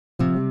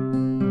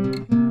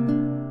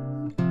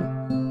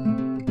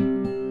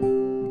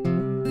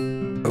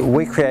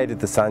We created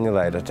the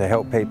Sunulator to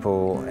help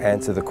people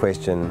answer the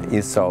question,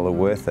 is solar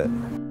worth it?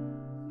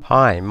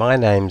 Hi, my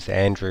name's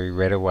Andrew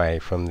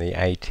Redaway from the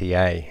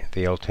ATA,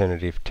 the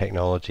Alternative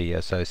Technology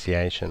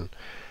Association.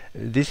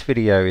 This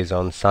video is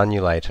on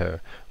Sunulator,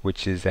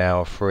 which is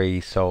our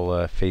free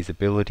solar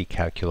feasibility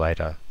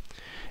calculator.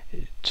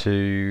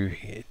 To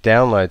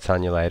download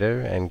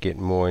Sunulator and get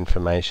more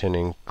information,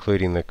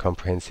 including the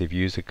comprehensive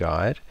user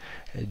guide,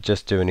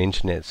 just do an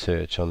internet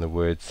search on the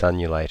word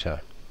Sunulator.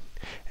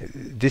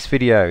 This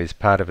video is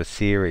part of a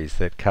series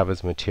that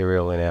covers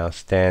material in our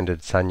standard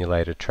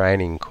Sunulator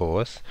training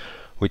course,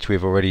 which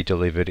we've already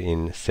delivered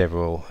in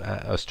several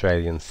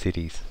Australian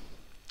cities.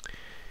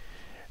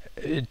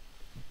 In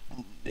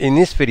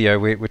this video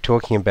we're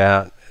talking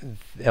about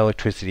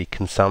electricity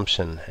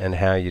consumption and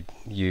how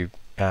you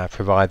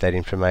provide that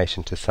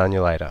information to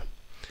Sunulator.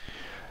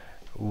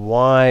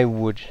 Why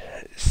would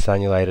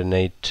Sunulator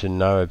need to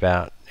know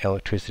about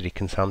electricity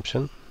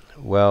consumption?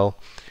 Well,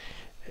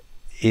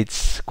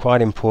 it's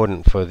quite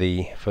important for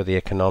the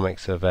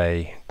economics of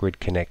a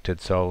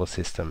grid-connected solar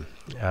system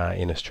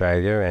in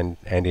Australia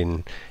and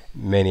in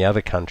many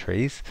other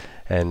countries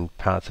and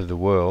parts of the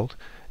world.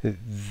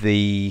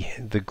 The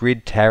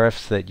grid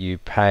tariffs that you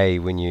pay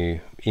when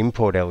you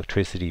import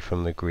electricity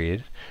from the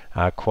grid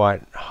are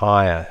quite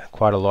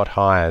a lot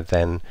higher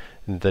than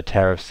the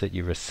tariffs that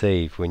you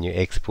receive when you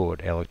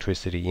export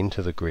electricity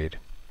into the grid.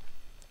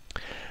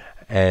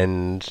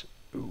 And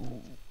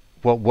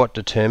what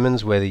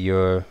determines whether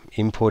you're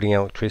importing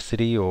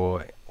electricity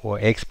or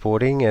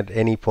exporting at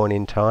any point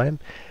in time?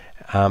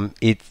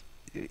 It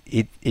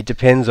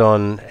depends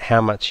on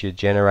how much you're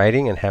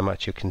generating and how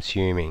much you're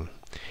consuming.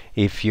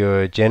 If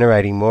you're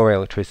generating more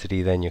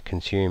electricity than you're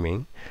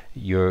consuming,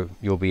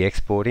 you'll be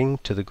exporting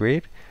to the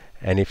grid,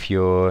 and if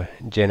you're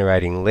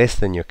generating less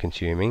than you're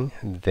consuming,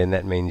 then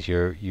that means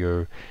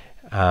you're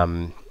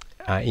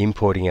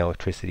importing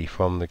electricity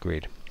from the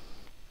grid.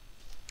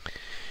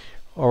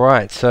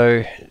 Alright,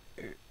 so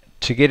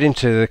to get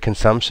into the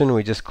consumption,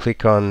 we just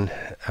click on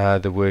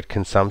the word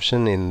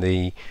consumption in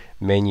the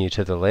menu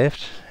to the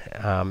left,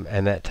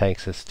 and that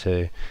takes us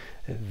to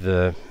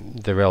the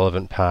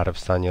relevant part of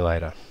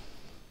Sunulator.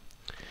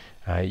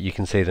 You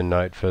can see the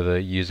note for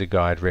the user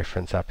guide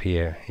reference up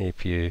here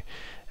if you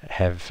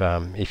have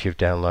if you've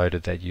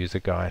downloaded that user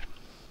guide.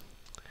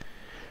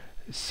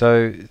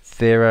 So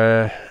there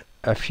are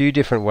a few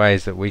different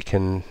ways that we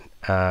can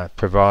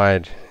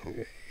provide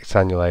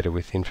Sunulator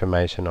with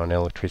information on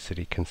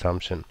electricity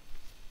consumption.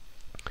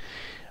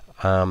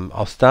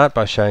 I'll start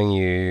by showing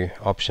you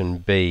option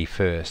B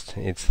first.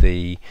 It's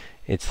the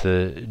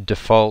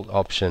default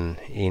option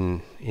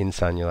in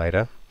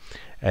Sunulator,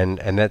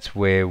 and that's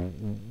where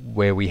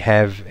we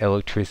have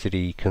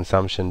electricity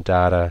consumption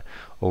data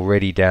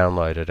already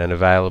downloaded and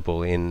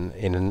available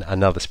in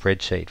another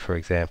spreadsheet, for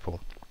example.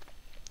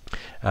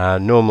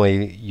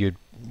 Normally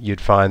you'd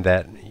find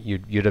that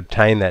you'd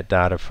obtain that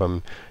data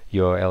from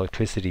your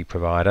electricity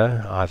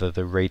provider, either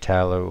the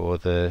retailer or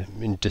the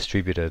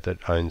distributor that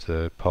owns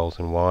the poles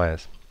and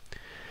wires.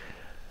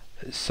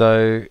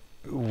 So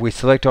we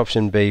select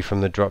option B from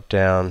the drop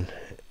down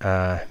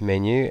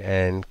menu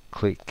and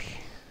click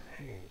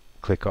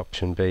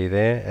option B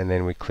there, and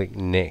then we click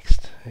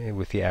next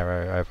with the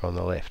arrow over on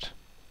the left.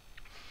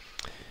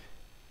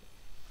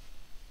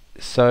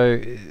 So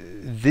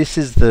this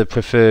is the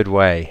preferred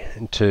way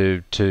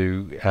to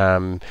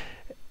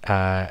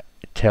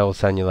tell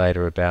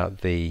Sunulator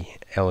about the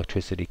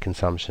electricity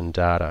consumption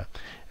data,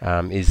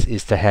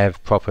 is to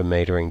have proper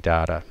metering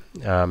data,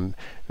 and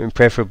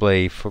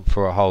preferably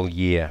for a whole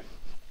year.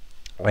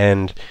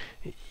 And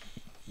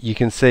you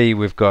can see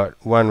we've got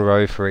one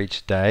row for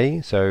each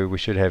day, so we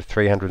should have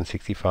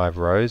 365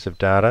 rows of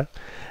data,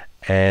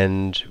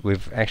 and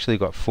we've actually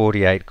got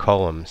 48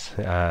 columns.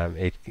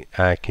 It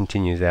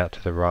continues out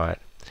to the right,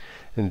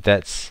 and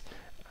that's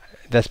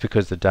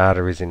because the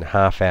data is in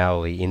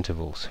half-hourly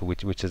intervals,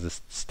 which is the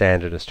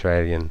standard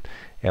Australian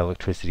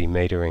electricity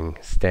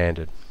metering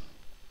standard.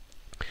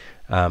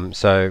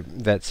 So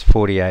that's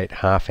 48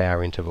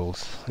 half-hour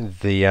intervals.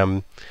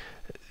 The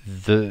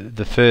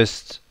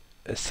first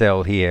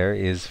cell here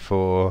is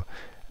for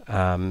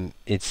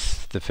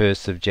it's the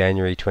 1st of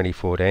January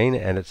 2014,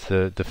 and it's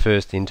the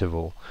first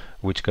interval,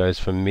 which goes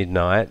from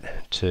midnight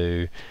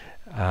to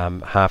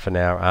half an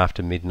hour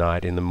after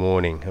midnight in the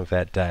morning of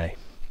that day.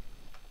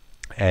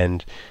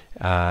 And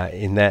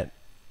in that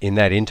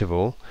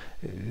interval,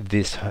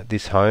 this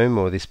home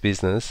or this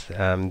business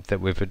that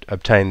we've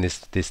obtained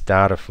this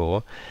data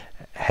for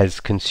has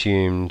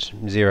consumed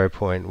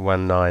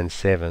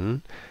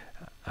 0.197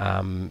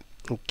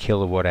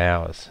 kilowatt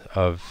hours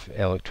of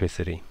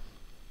electricity.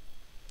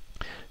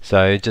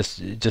 So just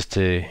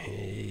to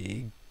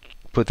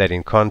put that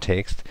in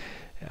context,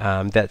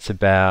 that's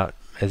about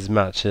as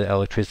much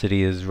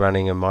electricity as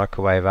running a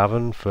microwave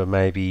oven for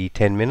maybe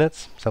 10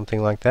 minutes,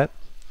 something like that.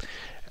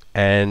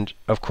 And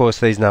of course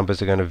these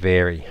numbers are going to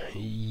vary.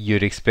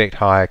 You'd expect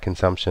higher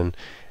consumption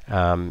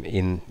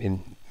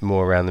in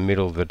more around the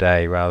middle of the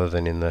day rather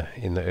than in the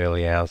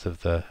early hours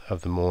of the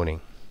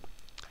morning.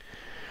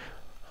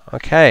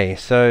 Okay,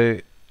 so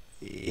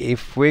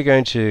if we're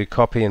going to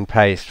copy and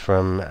paste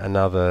from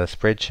another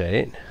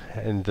spreadsheet,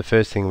 and the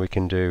first thing we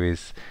can do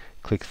is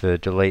click the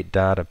delete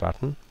data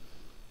button.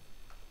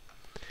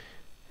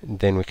 And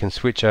then we can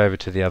switch over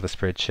to the other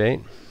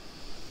spreadsheet.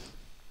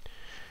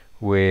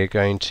 We're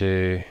going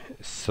to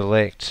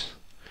select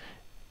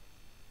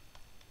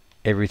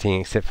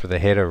everything except for the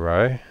header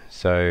row.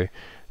 So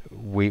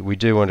we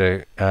do want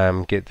to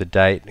get the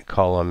date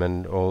column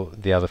and all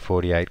the other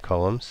 48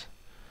 columns.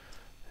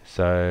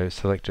 So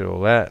selected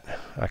all that.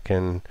 I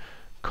can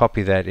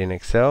copy that in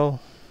Excel,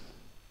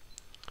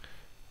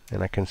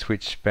 and I can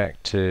switch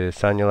back to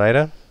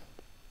Sunulator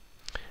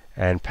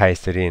and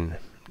paste it in.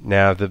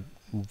 Now the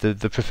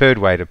preferred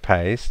way to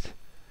paste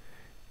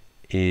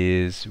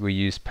is we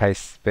use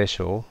paste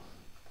special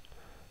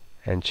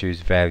and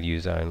choose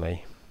values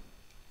only.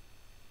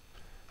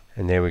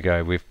 And there we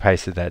go, we've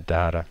pasted that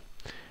data.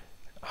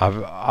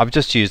 I've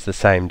just used the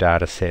same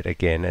data set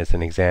again as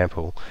an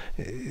example.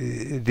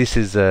 This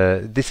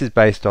is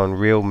based on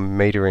real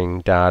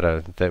metering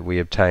data that we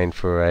obtained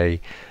for a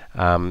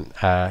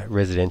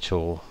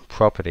residential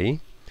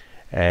property,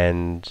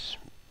 and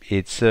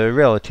it's a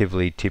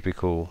relatively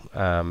typical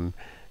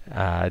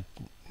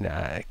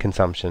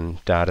consumption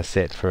data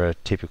set for a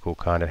typical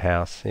kind of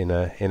house in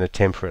a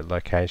temperate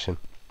location.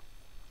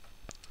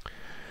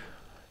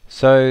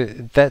 So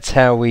that's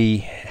how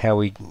we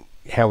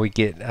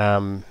get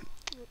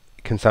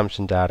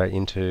consumption data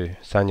into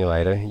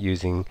Sunulator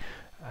using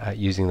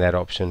that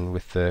option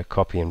with the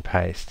copy and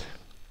paste.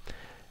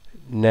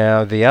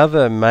 Now the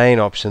other main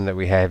option that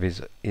we have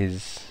is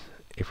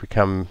if we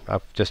come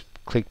up, just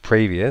click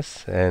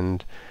previous,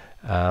 and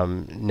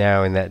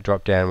now in that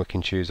drop down we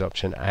can choose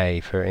option A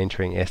for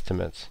entering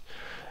estimates.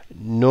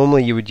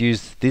 Normally you would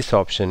use this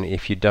option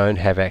if you don't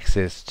have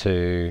access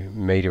to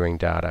metering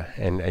data,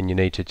 and you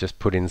need to just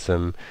put in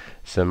some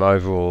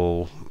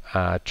overall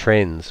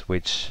trends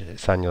which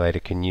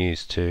Sunulator can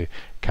use to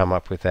come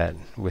up with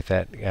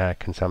that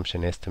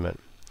consumption estimate.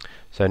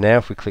 So now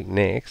if we click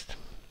next,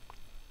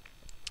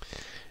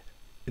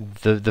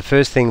 the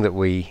first thing that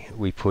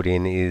we put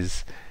in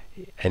is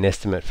an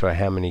estimate for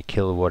how many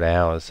kilowatt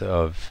hours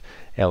of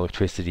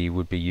electricity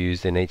would be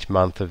used in each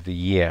month of the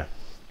year.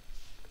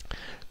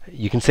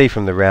 You can see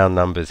from the round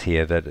numbers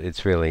here that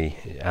it's really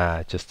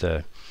just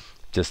a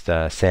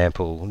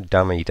sample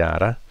dummy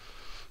data.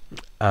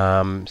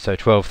 So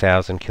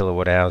 12,000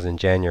 kilowatt hours in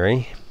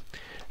January,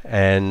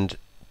 and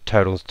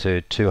totals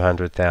to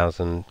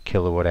 200,000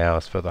 kilowatt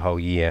hours for the whole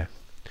year,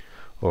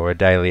 or a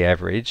daily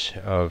average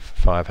of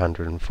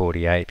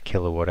 548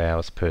 kilowatt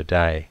hours per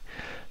day.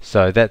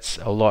 So that's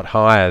a lot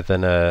higher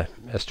than a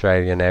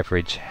Australian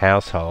average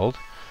household,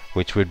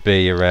 which would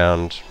be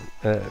around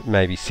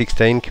maybe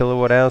 16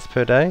 kilowatt hours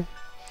per day.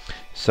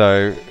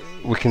 So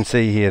we can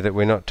see here that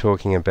we're not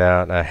talking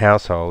about a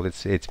household,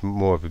 it's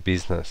more of a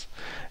business.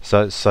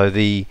 So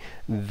the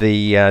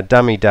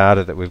dummy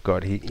data that we've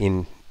got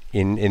in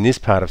this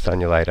part of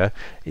Sunulator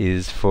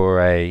is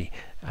for a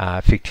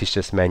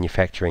fictitious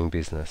manufacturing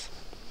business.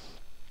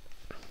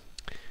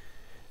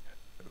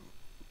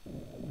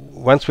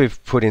 Once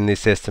we've put in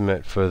this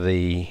estimate for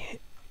the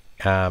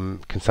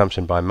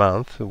consumption by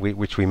month,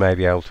 which we may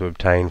be able to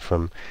obtain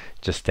from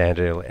just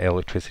standard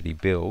electricity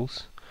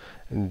bills,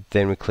 and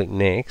then we click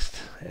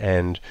next,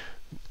 and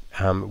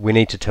we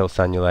need to tell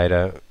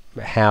Sunulator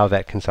how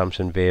that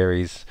consumption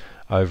varies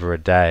over a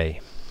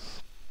day.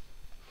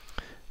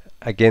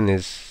 Again,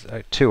 there's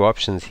two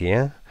options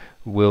here.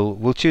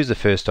 We'll choose the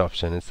first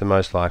option. It's the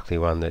most likely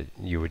one that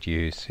you would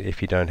use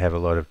if you don't have a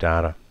lot of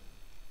data.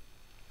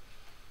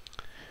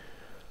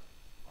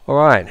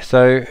 Alright,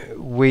 so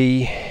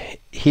we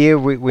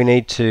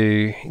need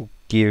to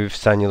give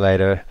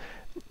Sunulator,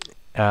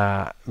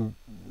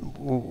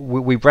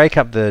 we break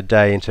up the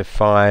day into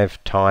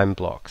 5 time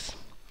blocks,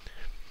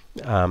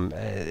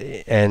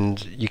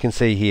 and you can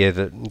see here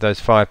that those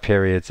 5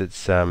 periods,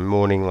 it's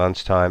morning,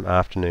 lunchtime,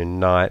 afternoon,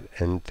 night,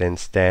 and then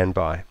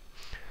standby.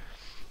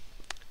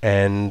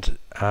 And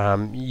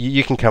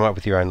you can come up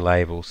with your own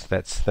labels,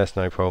 that's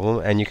no problem,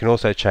 and you can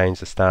also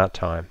change the start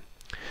time.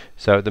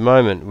 So at the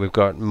moment we've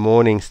got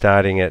morning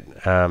starting at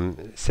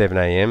 7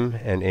 AM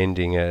and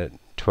ending at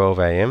 12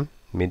 AM,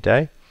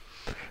 midday.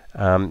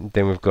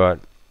 Then we've got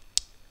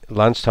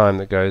lunchtime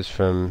that goes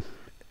from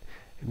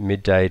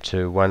midday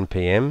to 1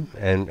 PM,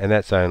 and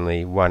that's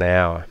only 1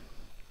 hour.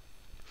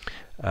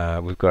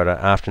 We've got an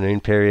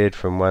afternoon period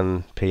from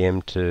 1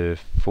 PM to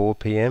 4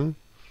 PM,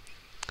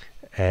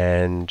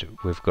 and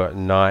we've got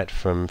night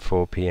from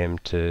 4 PM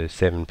to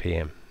 7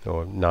 PM,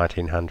 or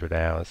 1900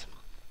 hours.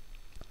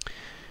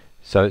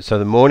 So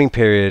the morning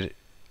period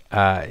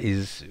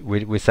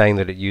we're saying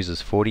that it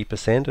uses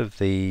 40% of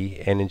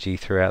the energy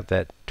throughout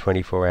that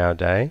 24-hour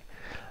day.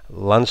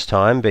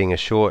 Lunchtime, being a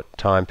short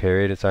time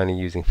period, it's only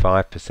using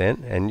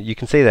 5%, and you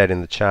can see that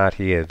in the chart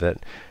here that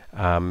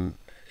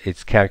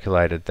it's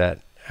calculated that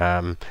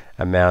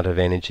amount of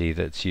energy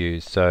that's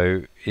used.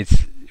 So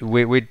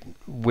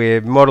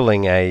we're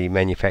modelling a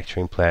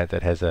manufacturing plant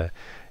that has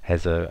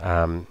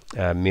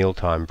a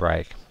mealtime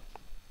break.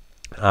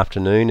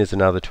 Afternoon is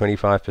another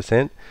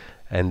 25%,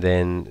 and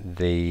then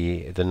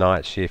the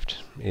night shift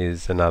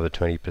is another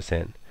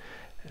 20%.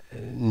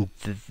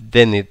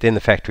 Then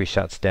the factory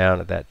shuts down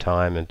at that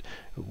time, and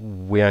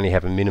we only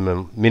have a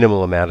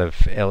minimal amount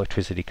of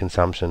electricity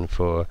consumption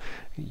for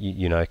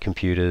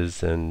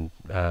computers and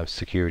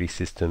security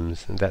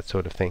systems and that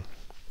sort of thing.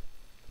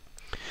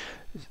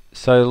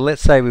 So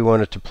let's say we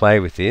wanted to play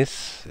with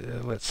this.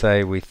 Let's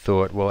say we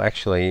thought, well,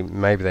 actually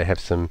maybe they have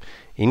some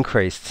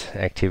increased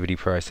activity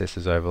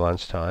processes over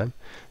lunchtime,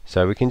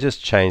 so we can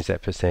just change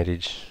that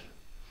percentage.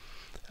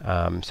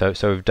 So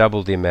we've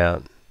doubled the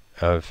amount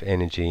of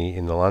energy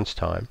in the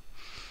lunchtime,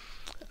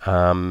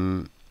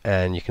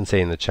 and you can see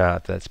in the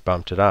chart that's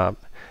bumped it up.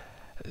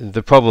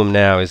 The problem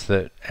now is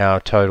that our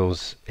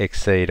totals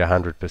exceed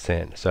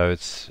 100%, so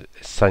it's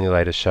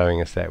Sunulator showing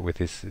us that with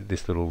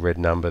this little red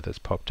number that's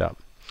popped up.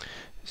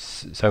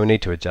 So we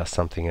need to adjust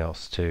something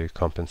else to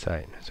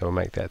compensate, so we'll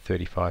make that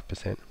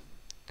 35%.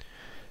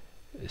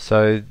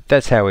 So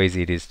that's how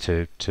easy it is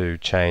to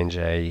change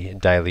a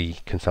daily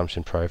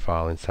consumption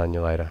profile in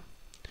Sunulator.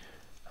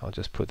 I'll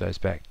just put those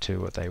back to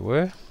what they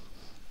were.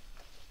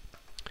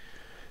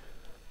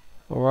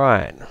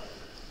 Alright.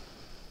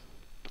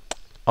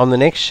 On the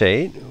next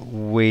sheet,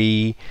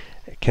 we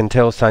can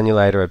tell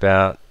Sunulator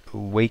about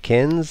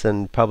weekends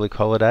and public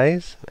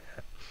holidays.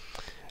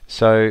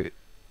 So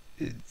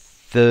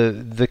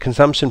the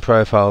consumption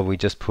profile we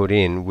just put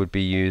in would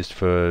be used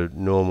for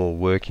normal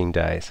working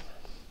days.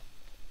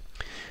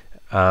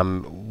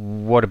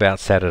 What about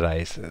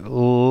Saturdays?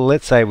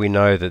 Let's say we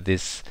know that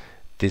this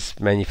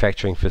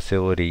manufacturing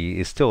facility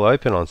is still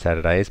open on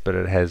Saturdays, but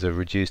it has a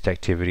reduced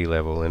activity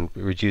level and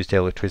reduced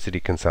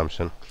electricity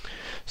consumption.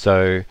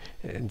 So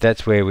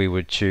that's where we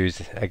would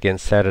choose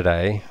against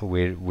Saturday.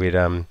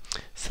 We'd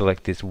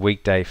select this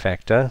weekday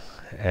factor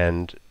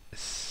and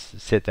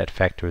set that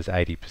factor as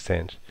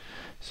 80%.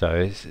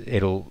 So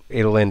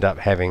it'll end up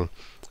having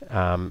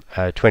a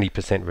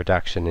 20%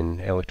 reduction in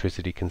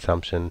electricity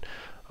consumption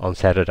on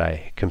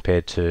Saturday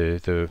compared to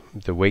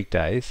the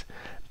weekdays,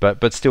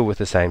 but still with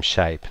the same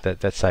shape,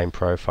 that same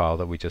profile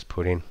that we just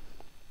put in.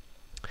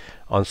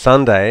 On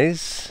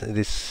Sundays,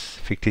 this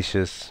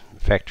fictitious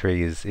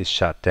factory is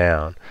shut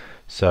down.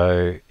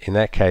 So in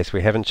that case,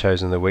 we haven't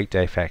chosen the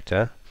weekday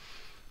factor.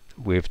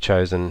 We've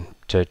chosen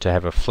to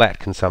have a flat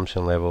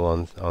consumption level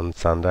on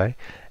Sunday,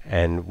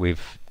 and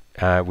we've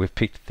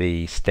picked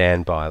the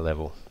standby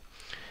level.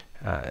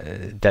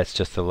 That's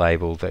just the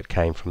label that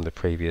came from the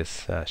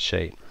previous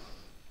sheet.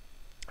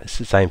 It's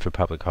the same for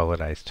public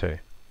holidays too.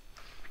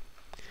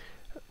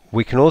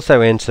 We can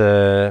also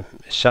enter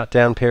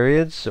shutdown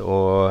periods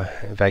or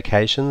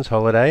vacations,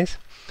 holidays.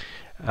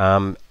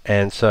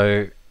 And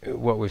so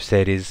what we've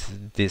said is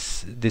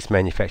this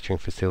manufacturing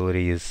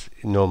facility is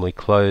normally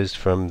closed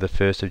from the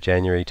 1st of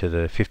January to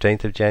the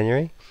 15th of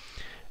January.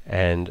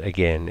 And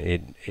again,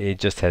 it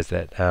just has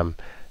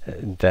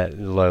that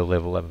low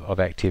level of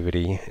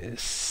activity,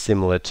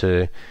 similar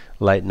to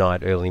late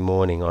night, early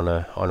morning on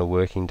a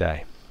working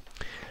day.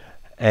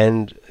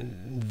 And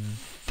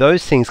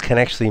those things can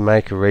actually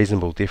make a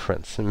reasonable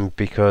difference,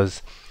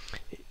 because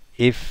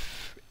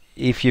if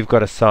you've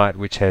got a site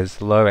which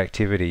has low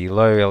activity,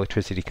 low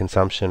electricity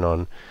consumption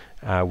on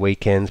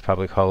weekends,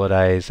 public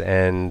holidays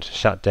and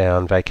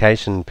shutdown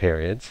vacation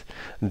periods,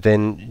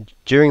 then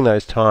during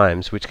those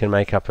times, which can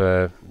make up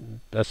a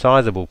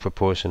sizable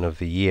proportion of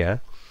the year,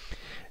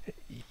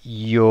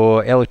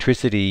 your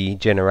electricity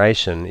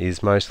generation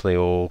is mostly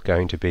all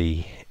going to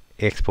be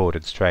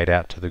exported straight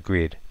out to the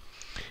grid.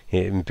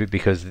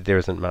 Because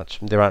there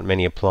aren't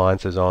many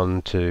appliances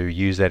on to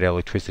use that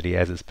electricity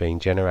as it's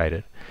being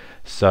generated.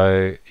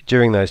 So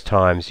during those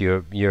times,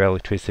 your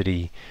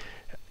electricity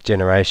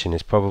generation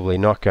is probably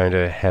not going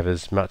to have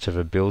as much of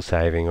a bill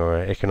saving or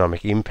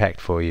economic impact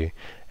for you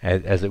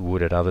as it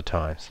would at other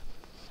times.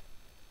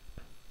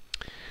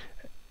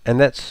 And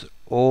that's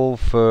all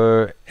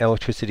for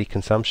electricity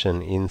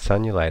consumption in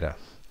Sunulator.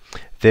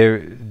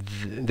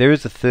 There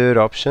is a third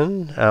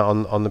option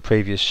on the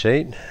previous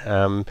sheet,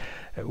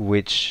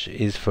 which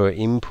is for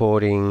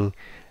importing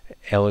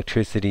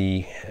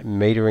electricity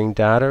metering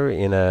data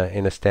in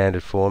a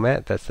standard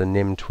format. That's the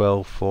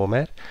NEM12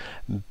 format.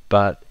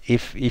 But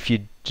if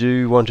you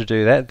do want to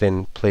do that,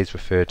 then please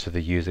refer to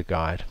the user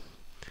guide.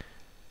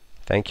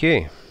 Thank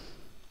you.